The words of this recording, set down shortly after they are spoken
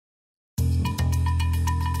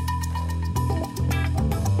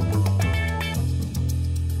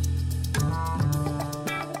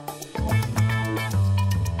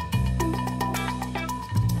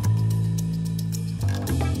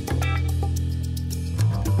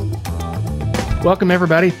Welcome,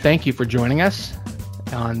 everybody. Thank you for joining us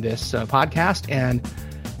on this podcast. And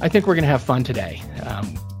I think we're going to have fun today.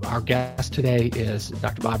 Our guest today is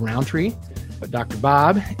Dr. Bob Rountree. Dr.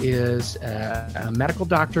 Bob is a medical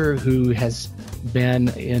doctor who has been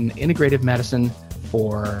in integrative medicine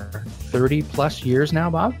for 30 plus years now,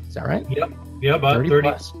 Bob. Is that right? Yep. Yeah, about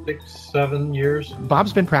 36, 7 years.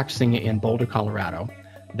 Bob's been practicing in Boulder, Colorado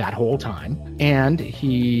that whole time. And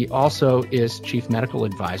he also is chief medical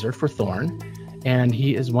advisor for Thorne. And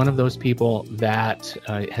he is one of those people that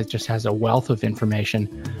has a wealth of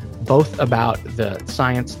information, both about the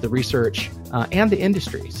science, the research, and the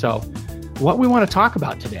industry. So what we want to talk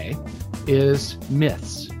about today is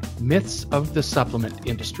myths of the supplement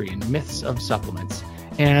industry and myths of supplements.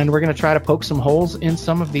 And we're going to try to poke some holes in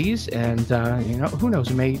some of these. And, who knows,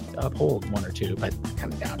 we may uphold one or two, but I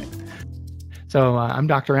kind of doubt it. So I'm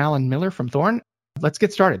Dr. Alan Miller from Thorne. Let's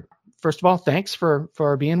get started. First of all, thanks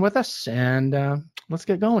for being with us, and let's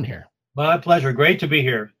get going here. My pleasure. Great to be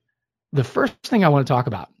here. The first thing I want to talk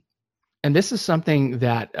about, and this is something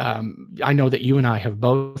that I know that you and I have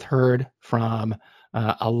both heard from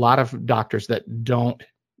a lot of doctors that don't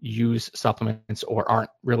use supplements or aren't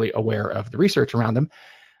really aware of the research around them.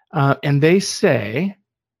 And they say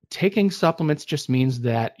taking supplements just means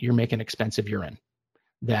that you're making expensive urine,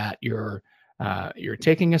 that you're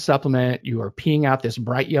taking a supplement, you are peeing out this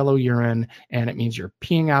bright yellow urine, and it means you're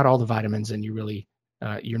peeing out all the vitamins, and you really,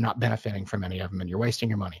 you're not benefiting from any of them, and you're wasting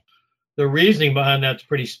your money. The reasoning behind that's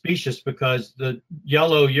pretty specious because the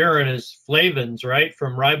yellow urine is flavins, right,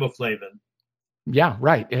 from riboflavin. Yeah,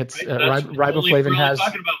 right. It's right? Riboflavin has. We're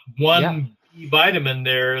talking about one vitamin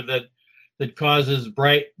there that causes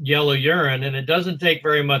bright yellow urine, and it doesn't take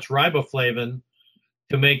very much riboflavin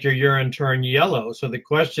to make your urine turn yellow. So the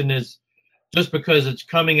question is, just because it's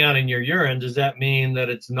coming out in your urine, does that mean that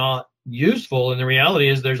it's not useful? And the reality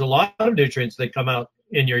is there's a lot of nutrients that come out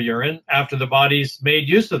in your urine after the body's made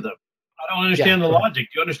use of them. I don't understand the logic.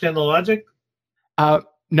 Do you understand the logic?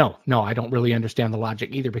 No, I don't really understand the logic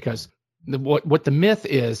either, because what the myth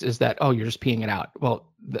is that, oh, you're just peeing it out.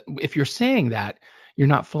 Well, if you're saying that, you're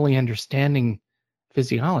not fully understanding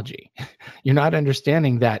physiology. You're not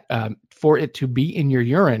understanding that for it to be in your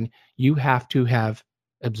urine, you have to have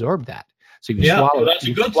absorbed that. So you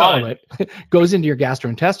swallow it, goes into your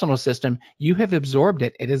gastrointestinal system. You have absorbed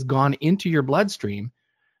it. It has gone into your bloodstream.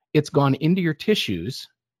 It's gone into your tissues,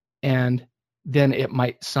 and then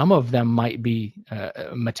some of them might be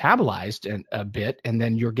metabolized a bit, and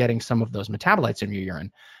then you're getting some of those metabolites in your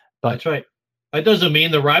urine. But that's right. That doesn't mean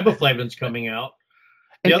the riboflavin's coming out.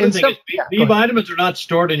 The other thing is B vitamins are not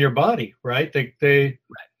stored in your body, right? They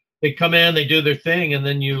come in, they do their thing, and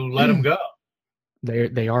then you let them go.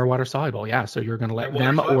 They are water soluble, yeah. So you're going to let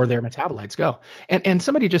them or their metabolites go. And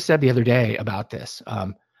somebody just said the other day about this,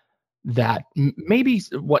 that maybe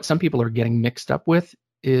what some people are getting mixed up with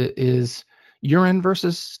is urine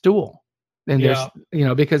versus stool. And there's,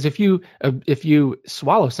 because if you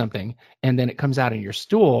swallow something and then it comes out in your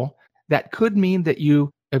stool, that could mean that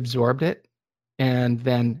you absorbed it, and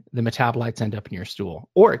then the metabolites end up in your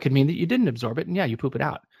stool. Or it could mean that you didn't absorb it, and you poop it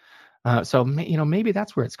out. So maybe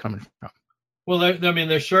that's where it's coming from. Well,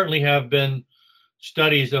 there certainly have been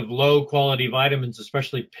studies of low quality vitamins,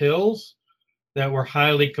 especially pills, that were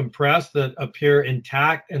highly compressed that appear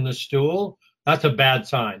intact in the stool. That's a bad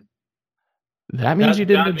sign. That means you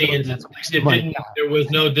didn't absorb it. There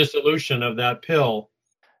was no dissolution of that pill.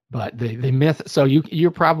 But the myth, so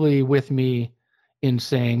you're probably with me in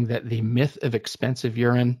saying that the myth of expensive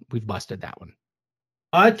urine, we've busted that one.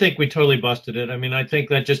 I think we totally busted it. I think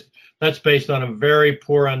that's based on a very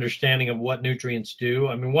poor understanding of what nutrients do.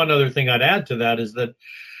 One other thing I'd add to that is that,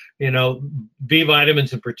 B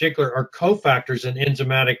vitamins in particular are cofactors in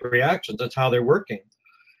enzymatic reactions. That's how they're working.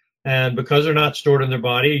 And because they're not stored in their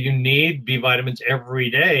body, you need B vitamins every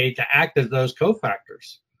day to act as those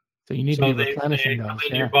cofactors. So you need to be replenishing those. They come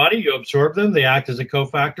in your body, you absorb them, they act as the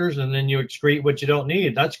cofactors, and then you excrete what you don't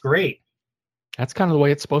need. That's great. That's kind of the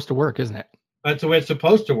way it's supposed to work, isn't it? That's the way it's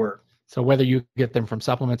supposed to work. So whether you get them from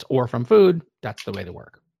supplements or from food, that's the way they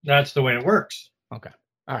work. That's the way it works. Okay.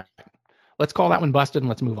 All right. Let's call that one busted and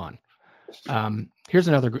let's move on. Here's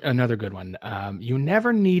another good one. You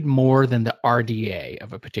never need more than the RDA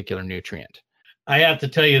of a particular nutrient. I have to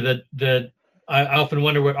tell you that I often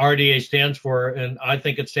wonder what RDA stands for, and I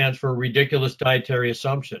think it stands for ridiculous dietary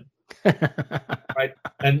assumption. Right?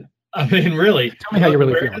 And really, tell me how you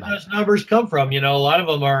really feel about where do those numbers come from? A lot of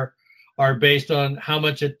them are based on how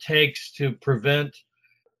much it takes to prevent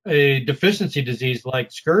a deficiency disease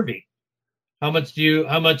like scurvy. How much D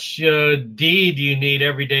do you need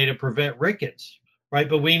every day to prevent rickets? right?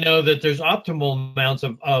 But we know that there's optimal amounts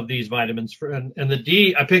of these vitamins. And the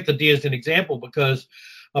D, I picked the D as an example because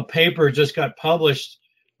a paper just got published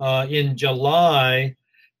in July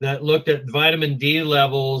that looked at vitamin D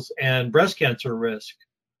levels and breast cancer risk.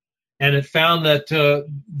 And it found that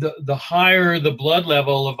the higher the blood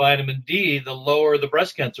level of vitamin D, the lower the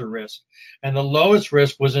breast cancer risk. And the lowest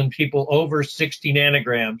risk was in people over 60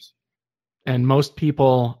 nanograms. And most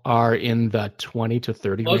people are in the 20 to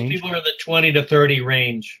 30 Most range. people are in the 20 to 30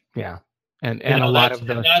 range. Yeah. And a lot of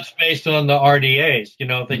the... That's based on the RDAs.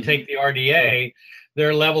 If they take the RDA,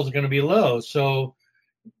 their level is going to be low. So,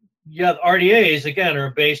 yeah, the RDAs, again, are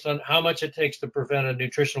based on how much it takes to prevent a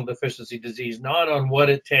nutritional deficiency disease, not on what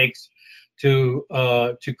it takes to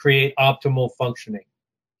create optimal functioning.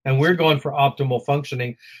 And we're going for optimal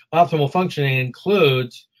functioning. Optimal functioning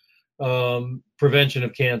includes prevention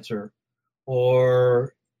of cancer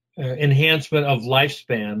or enhancement of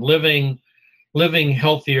lifespan, living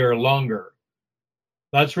healthier longer.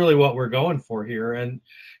 That's really what we're going for here. And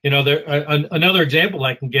another example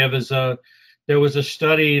I can give is there was a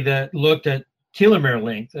study that looked at telomere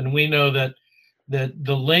length, and we know that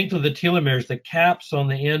the length of the telomeres, the caps on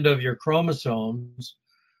the end of your chromosomes,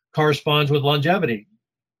 corresponds with longevity,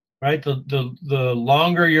 right? The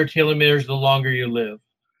longer your telomeres, the longer you live.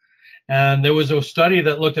 And there was a study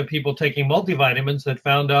that looked at people taking multivitamins that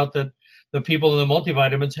found out that the people in the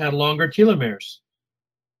multivitamins had longer telomeres.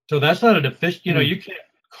 So that's not a deficient, you can't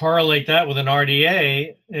correlate that with an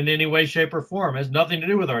RDA in any way, shape, or form. It has nothing to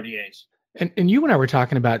do with RDAs. And you and I were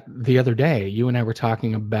talking about the other day,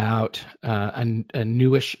 about a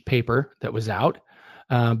newish paper that was out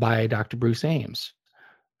by Dr. Bruce Ames,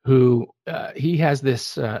 who he has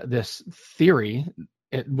this theory,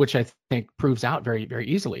 which I think proves out very, very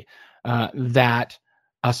easily, that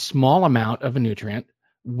a small amount of a nutrient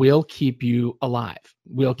will keep you alive,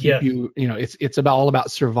 will keep you, it's all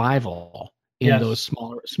about survival in those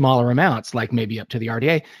smaller amounts, like maybe up to the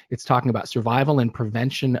RDA. It's talking about survival and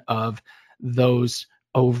prevention of those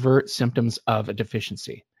overt symptoms of a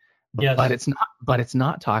deficiency. But it's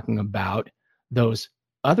not talking about those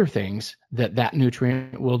other things that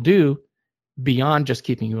nutrient will do beyond just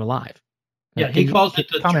keeping you alive. Yeah, he calls it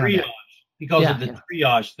the triage. He calls it the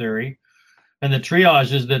triage theory. And the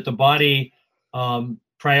triage is that the body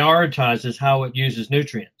prioritizes how it uses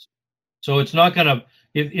nutrients. So it's not going to,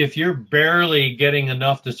 if you're barely getting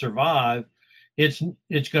enough to survive, it's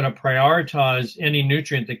going to prioritize any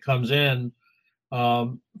nutrient that comes in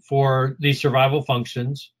for these survival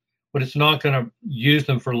functions, but it's not going to use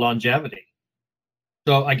them for longevity.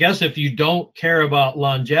 So I guess if you don't care about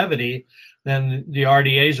longevity, then the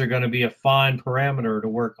RDAs are going to be a fine parameter to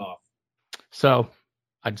work off. So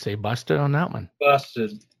I'd say busted on that one.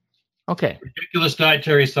 Busted. Okay. Ridiculous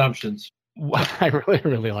dietary assumptions. I really,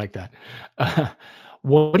 really like that.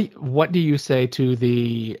 What do you say to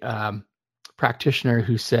the practitioner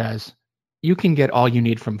who says you can get all you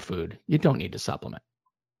need from food? You don't need to supplement.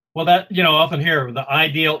 Well, that, often hear the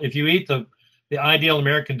ideal, if you eat the ideal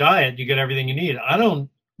American diet, you get everything you need. I don't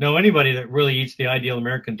know anybody that really eats the ideal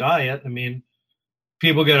American diet. I mean,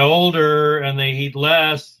 people get older and they eat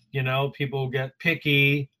less, people get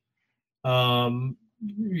picky.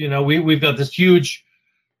 We've got this huge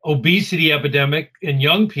obesity epidemic in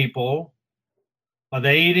young people. Are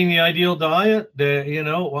they eating the ideal diet?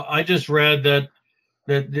 I just read that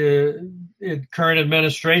the current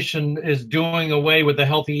administration is doing away with the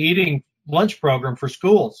healthy eating lunch program for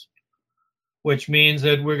schools, which means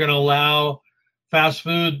that we're going to allow fast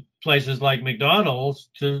food places like McDonald's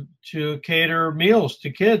to cater meals to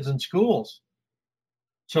kids in schools.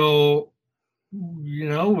 So,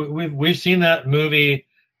 we've seen that movie,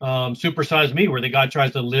 Super Size Me, where the guy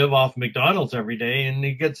tries to live off McDonald's every day and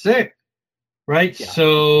he gets sick, right? Yeah.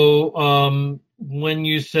 So when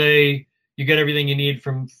you say you get everything you need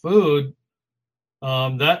from food,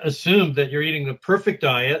 that assumes that you're eating the perfect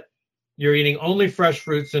diet, you're eating only fresh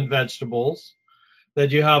fruits and vegetables,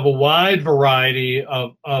 that you have a wide variety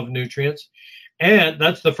of nutrients. And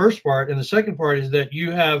that's the first part. And the second part is that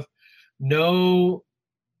you have no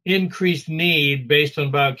increased need based on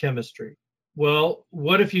biochemistry. Well,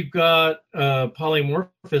 what if you've got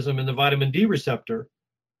polymorphism in the vitamin D receptor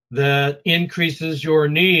that increases your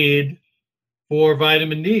need for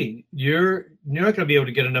vitamin D? You're not going to be able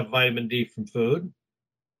to get enough vitamin D from food.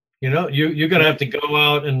 You're going to have to go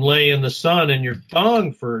out and lay in the sun in your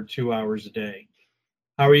thong for 2 hours a day.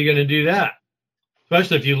 How are you going to do that?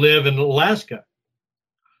 Especially if you live in Alaska.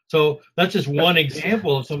 So that's just one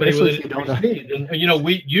example of somebody with an increased need. And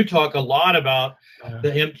you talk a lot about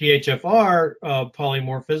the MTHFR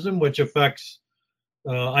polymorphism, which affects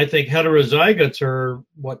I think heterozygotes are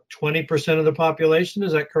what, 20% of the population.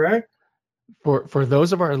 Is that correct? For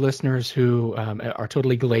those of our listeners who are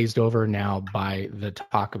totally glazed over now by the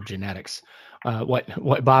talk of genetics,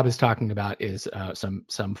 what Bob is talking about is some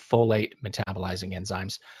folate metabolizing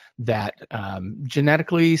enzymes that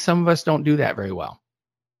genetically some of us don't do that very well.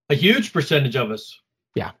 A huge percentage of us.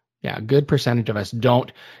 Yeah, a good percentage of us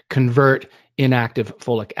don't convert inactive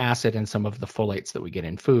folic acid and some of the folates that we get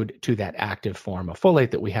in food to that active form of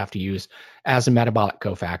folate that we have to use as a metabolic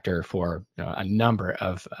cofactor for a number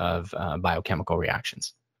of biochemical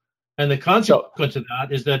reactions. And the consequence of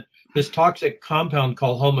that is that this toxic compound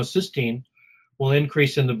called homocysteine will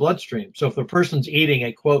increase in the bloodstream. So if a person's eating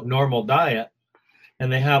a, quote, normal diet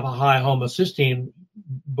and they have a high homocysteine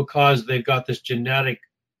because they've got this genetic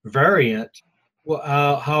variant,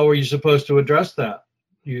 well, how are you supposed to address that?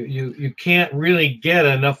 You can't really get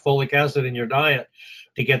enough folic acid in your diet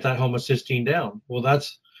to get that homocysteine down. Well,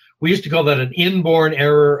 we used to call that an inborn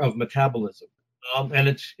error of metabolism,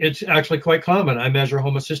 and it's actually quite common. I measure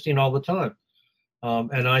homocysteine all the time,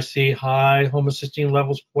 and I see high homocysteine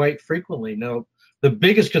levels quite frequently. Now, the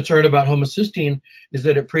biggest concern about homocysteine is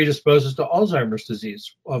that it predisposes to Alzheimer's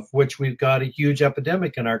disease, of which we've got a huge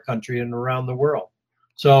epidemic in our country and around the world.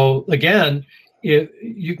 So again,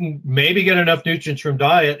 you can maybe get enough nutrients from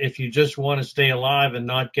diet if you just want to stay alive and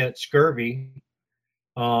not get scurvy.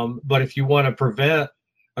 But if you want to prevent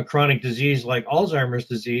a chronic disease like Alzheimer's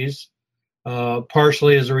disease,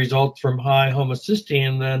 partially as a result from high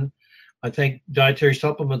homocysteine, then I think dietary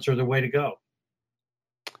supplements are the way to go.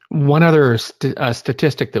 One other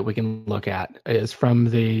statistic that we can look at is from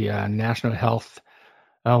the National Health.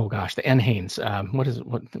 Oh gosh, the NHANES.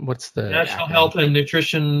 What's the National Health and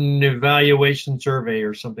Nutrition Evaluation Survey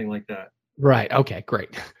or something like that? Right. Okay. Great.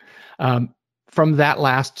 From that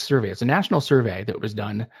last survey, it's a national survey that was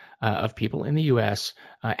done of people in the U.S.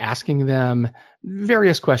 Asking them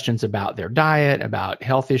various questions about their diet, about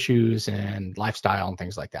health issues, and lifestyle and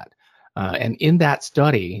things like that. And in that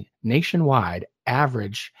study, nationwide,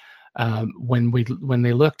 average when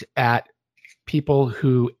they looked at people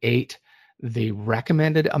who ate the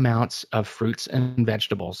recommended amounts of fruits and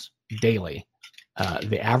vegetables daily,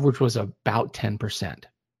 the average was about 10%.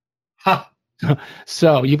 Huh.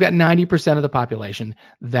 So you've got 90% of the population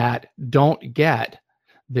that don't get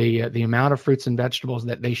the amount of fruits and vegetables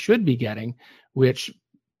that they should be getting, which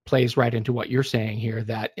plays right into what you're saying here,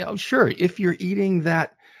 that, sure, if you're eating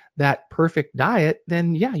that perfect diet,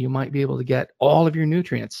 then yeah, you might be able to get all of your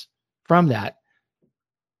nutrients from that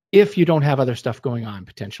if you don't have other stuff going on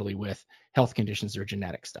potentially with health conditions or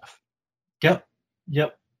genetic stuff. Yep.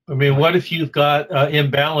 I mean, what if you've got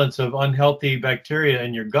imbalance of unhealthy bacteria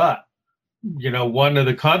in your gut? One of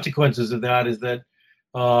the consequences of that is that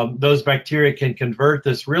those bacteria can convert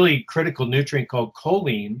this really critical nutrient called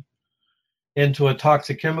choline into a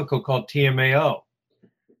toxic chemical called TMAO.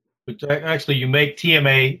 Which actually, you make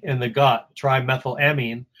TMA in the gut,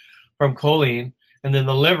 trimethylamine, from choline, and then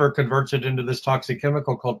the liver converts it into this toxic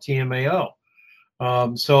chemical called TMAO.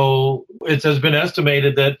 So it has been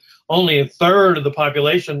estimated that only a third of the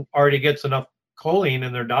population already gets enough choline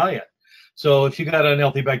in their diet. So if you got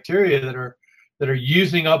unhealthy bacteria that are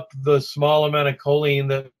using up the small amount of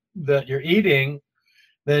choline that you're eating,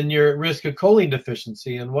 then you're at risk of choline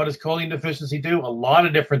deficiency. And what does choline deficiency do? A lot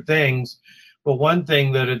of different things. But one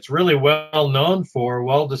thing that it's really well known for,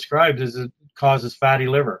 well described, is it causes fatty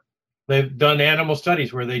liver. They've done animal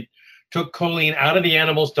studies where they took choline out of the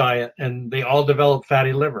animal's diet and they all developed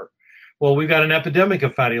fatty liver. Well, we've got an epidemic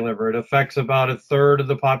of fatty liver. It affects about a third of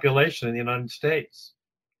the population in the United States.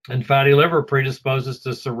 And fatty liver predisposes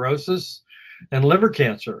to cirrhosis and liver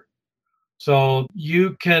cancer. So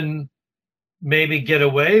you can maybe get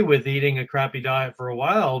away with eating a crappy diet for a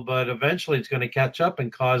while, but eventually it's going to catch up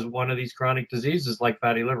and cause one of these chronic diseases like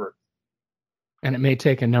fatty liver. And it may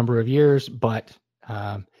take a number of years, but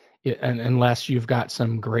unless you've got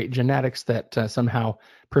some great genetics that somehow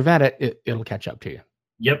prevent it, it'll catch up to you.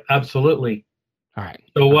 Yep, absolutely. All right.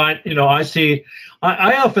 So what I see,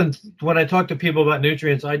 I often, when I talk to people about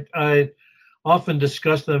nutrients, I often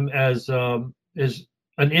discuss them as an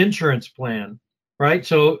insurance plan, right?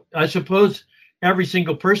 So I suppose every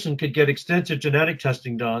single person could get extensive genetic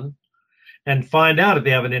testing done and find out if they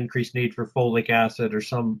have an increased need for folic acid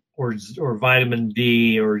or vitamin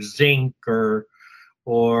D or zinc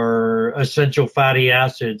or essential fatty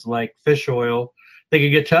acids like fish oil. They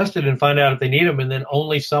could get tested and find out if they need them and then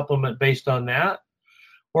only supplement based on that.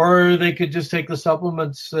 Or they could just take the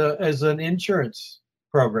supplements as an insurance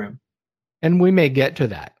program. And we may get to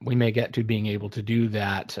that. We may get to being able to do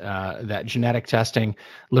that, that genetic testing,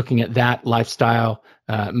 looking at that lifestyle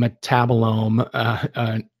metabolome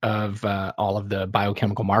of all of the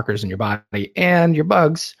biochemical markers in your body and your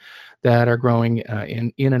bugs that are growing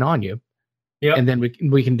in and on you. Yep. And then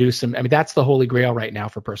we can do some. I mean, that's the holy grail right now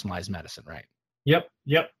for personalized medicine, right? Yep.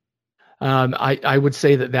 Yep. I would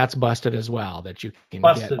say that that's busted as well. That you can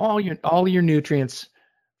get all your nutrients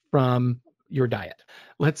from your diet.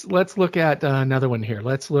 Let's look at another one here.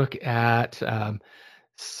 Let's look at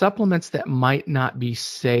supplements that might not be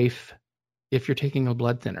safe if you're taking a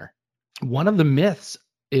blood thinner. One of the myths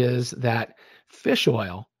is that fish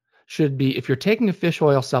oil should be, if you're taking a fish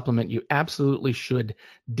oil supplement, you absolutely should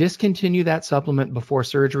discontinue that supplement before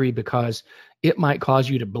surgery because it might cause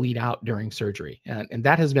you to bleed out during surgery. And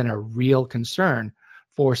that has been a real concern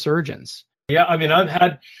for surgeons. Yeah, I mean, I've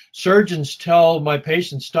had surgeons tell my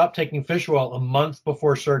patients stop taking fish oil a month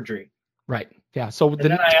before surgery. Right. Yeah. So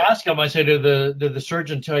then I ask them, I say, did the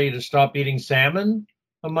surgeon tell you to stop eating salmon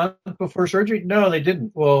a month before surgery? No, they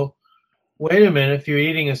didn't. Well, wait a minute. If you're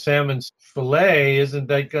eating a salmon fillet, isn't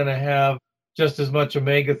that going to have just as much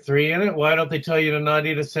omega-3 in it? Why don't they tell you to not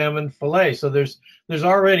eat a salmon fillet? So there's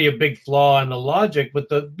already a big flaw in the logic. But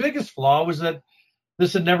the biggest flaw was that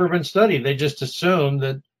this had never been studied. They just assumed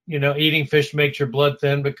that, eating fish makes your blood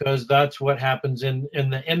thin because that's what happens in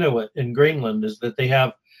the Inuit in Greenland, is that they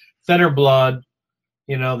have thinner blood.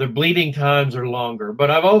 Their bleeding times are longer.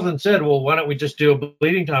 But I've often said, well, why don't we just do a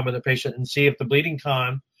bleeding time with a patient and see if the bleeding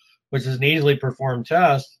time, which is an easily performed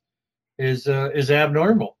test, is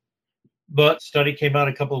abnormal. But a study came out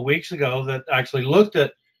a couple of weeks ago that actually looked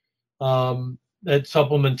at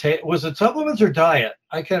supplementation. Was it supplements or diet?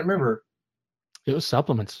 I can't remember. It was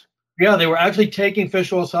supplements. Yeah, they were actually taking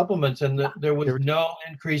fish oil supplements, and there was no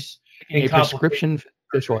increase in prescription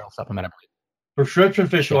fish oil supplement. Prescription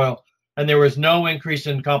fish oil, and there was no increase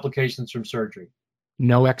in complications from surgery.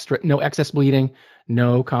 No excess bleeding,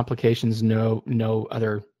 no complications, no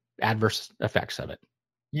other adverse effects of it.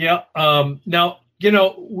 Yeah. Now,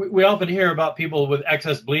 we often hear about people with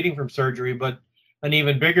excess bleeding from surgery, but an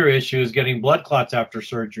even bigger issue is getting blood clots after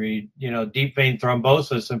surgery, deep vein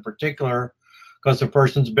thrombosis in particular, because the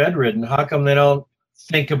person's bedridden. How come they don't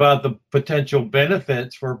think about the potential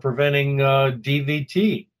benefits for preventing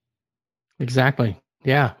DVT? Exactly.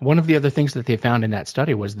 Yeah. One of the other things that they found in that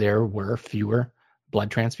study was there were fewer blood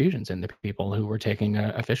transfusions in the people who were taking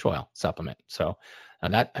a fish oil supplement. So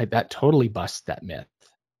that totally busts that myth.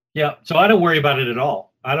 Yeah. So I don't worry about it at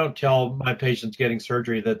all. I don't tell my patients getting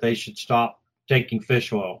surgery that they should stop taking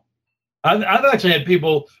fish oil. I've actually had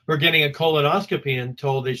people who are getting a colonoscopy and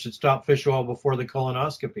told they should stop fish oil before the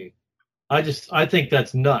colonoscopy. I think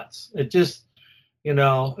that's nuts. It just,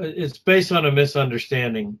 it's based on a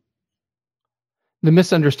misunderstanding. The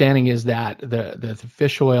misunderstanding is that the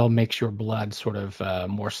fish oil makes your blood sort of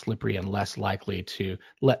more slippery and less likely to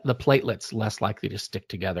let the platelets less likely to stick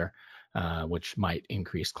together, which might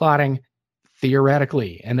increase clotting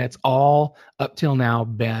theoretically. And it's all up till now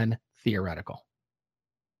been theoretical.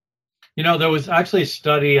 There was actually a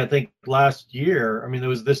study, I think last year. I mean, there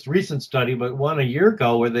was this recent study, but one a year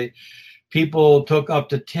ago where people took up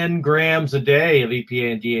to 10 grams a day of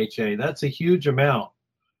EPA and DHA. That's a huge amount.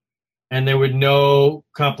 And there were no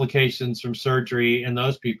complications from surgery in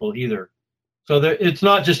those people either. So it's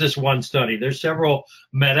not just this one study. There's several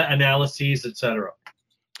meta-analyses, et cetera.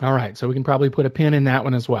 All right. So we can probably put a pin in that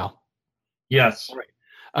one as well. Yes. All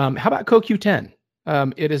right. How about CoQ10?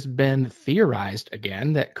 It has been theorized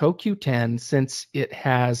again that CoQ10, since it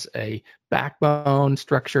has a backbone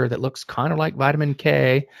structure that looks kind of like vitamin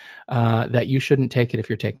K, that you shouldn't take it if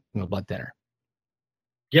you're taking a blood thinner.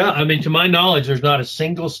 Yeah, I mean, to my knowledge, there's not a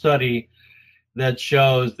single study that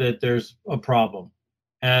shows that there's a problem.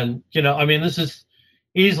 And, this is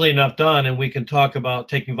easily enough done, and we can talk about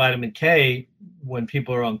taking vitamin K when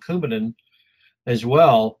people are on Coumadin as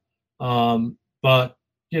well. But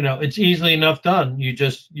it's easily enough done.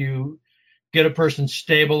 You get a person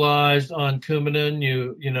stabilized on Coumadin,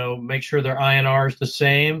 you make sure their INR is the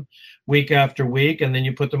same week after week, and then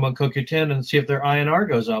you put them on CoQ10 and see if their INR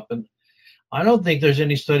goes up. And I don't think there's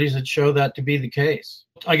any studies that show that to be the case.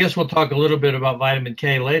 I guess we'll talk a little bit about vitamin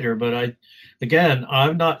K later, but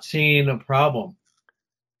I've not seen a problem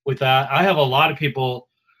with that. I have a lot of people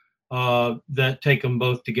that take them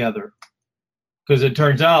both together, because it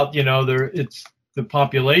turns out, it's the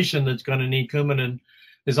population that's going to need Coumadin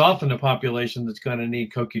is often the population that's going to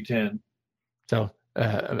need CoQ10. So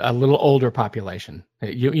a little older population.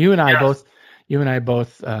 You and I both. You and I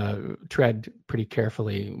both tread pretty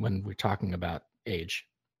carefully when we're talking about age.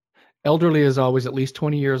 Elderly is always at least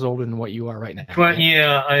 20 years older than what you are right now. But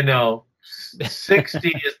yeah, I know. 60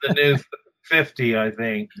 is the new 50, I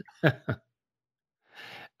think.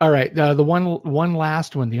 All right. The one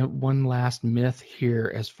last myth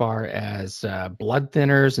here, as far as blood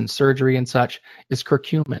thinners and surgery and such, is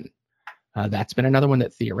curcumin. That's been another one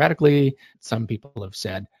that theoretically some people have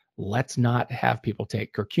said, let's not have people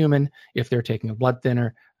take curcumin if they're taking a blood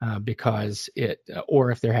thinner because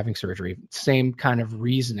or if they're having surgery. Same kind of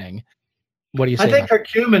reasoning. What do you say? I think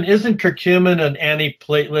isn't curcumin an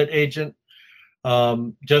antiplatelet agent?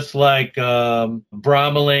 Just like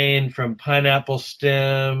bromelain from pineapple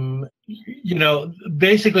stem.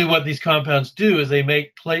 Basically what these compounds do is they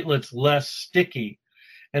make platelets less sticky.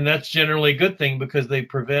 And that's generally a good thing because they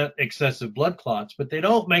prevent excessive blood clots, but they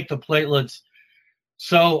don't make the platelets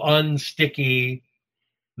so unsticky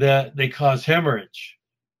that they cause hemorrhage.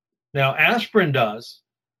 Now, aspirin does.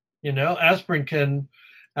 Aspirin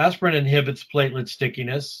inhibits platelet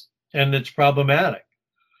stickiness, and it's problematic.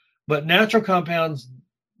 But natural compounds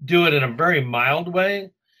do it in a very mild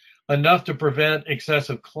way, enough to prevent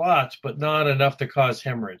excessive clots, but not enough to cause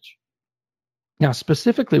hemorrhage. Now,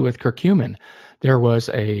 specifically with curcumin, there was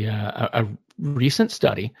a recent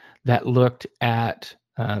study that looked at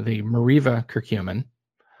the Meriva curcumin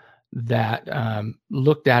that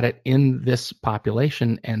looked at it in this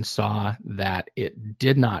population and saw that it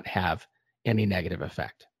did not have any negative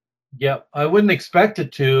effect. Yep, I wouldn't expect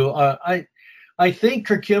it to. I think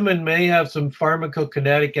curcumin may have some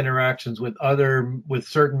pharmacokinetic interactions with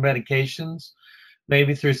certain medications,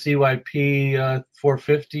 maybe through CYP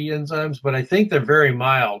 450 enzymes, but I think they're very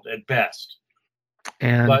mild at best.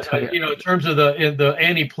 But in terms of the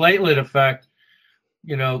antiplatelet effect,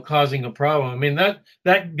 causing a problem. I mean,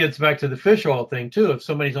 that gets back to the fish oil thing too. If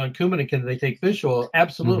somebody's on Coumadin, can they take fish oil?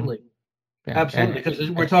 Absolutely. Mm-hmm. Yeah. Absolutely, because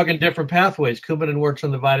we're talking different pathways. Coumadin works on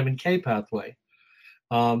the vitamin K pathway.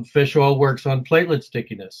 Fish oil works on platelet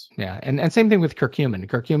stickiness. Yeah, and same thing with curcumin.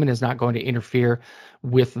 Curcumin is not going to interfere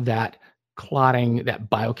with that clotting, that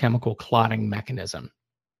biochemical clotting mechanism.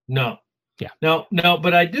 No. Yeah. No,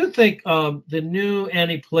 but I do think the new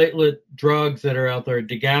antiplatelet drugs that are out there,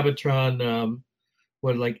 Dagabatron,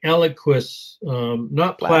 like Eliquis,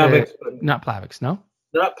 not Plavix. Not Plavix, no?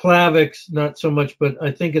 Not Plavix, not so much, but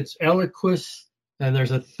I think it's Eliquis, and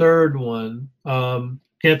there's a third one.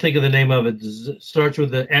 Can't think of the name of it. It starts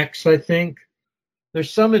with the X, I think.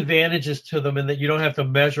 There's some advantages to them in that you don't have to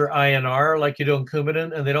measure INR like you do in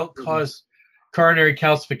Coumadin, and they don't cause coronary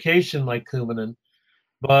calcification like Coumadin.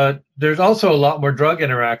 But there's also a lot more drug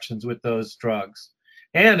interactions with those drugs.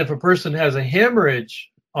 And if a person has a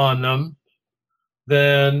hemorrhage on them,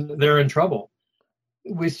 then they're in trouble.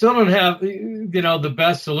 We still don't have, the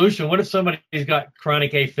best solution. What if somebody's got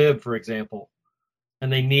chronic AFib, for example,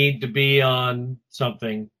 and they need to be on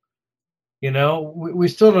something? We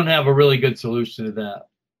still don't have a really good solution to that.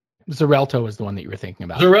 Xarelto is the one that you were thinking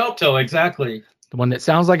about. Xarelto, exactly. The one that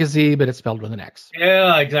sounds like a Z, but it's spelled with an X.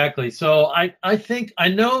 Yeah, exactly. So I'm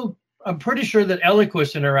pretty sure that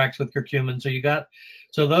Eliquis interacts with curcumin.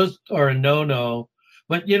 So those are a no-no.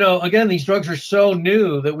 But, again, these drugs are so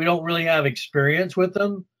new that we don't really have experience with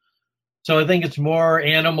them. So I think it's more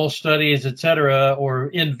animal studies, et cetera, or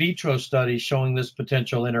in vitro studies showing this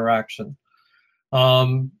potential interaction.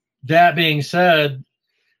 That being said,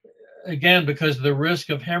 again, because the risk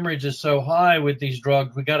of hemorrhage is so high with these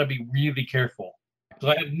drugs, we got to be really careful. So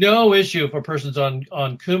I have no issue if a person's on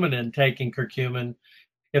Coumadin taking curcumin.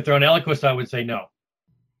 If they're on Eliquis, I would say no.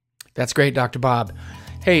 That's great, Dr. Bob.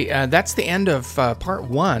 Hey, that's the end of part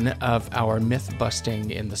one of our myth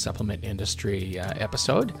busting in the supplement industry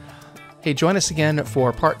episode. Hey, join us again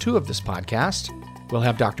for part two of this podcast. We'll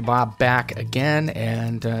have Dr. Bob back again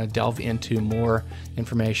and delve into more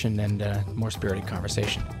information and more spirited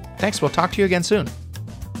conversation. Thanks. We'll talk to you again soon.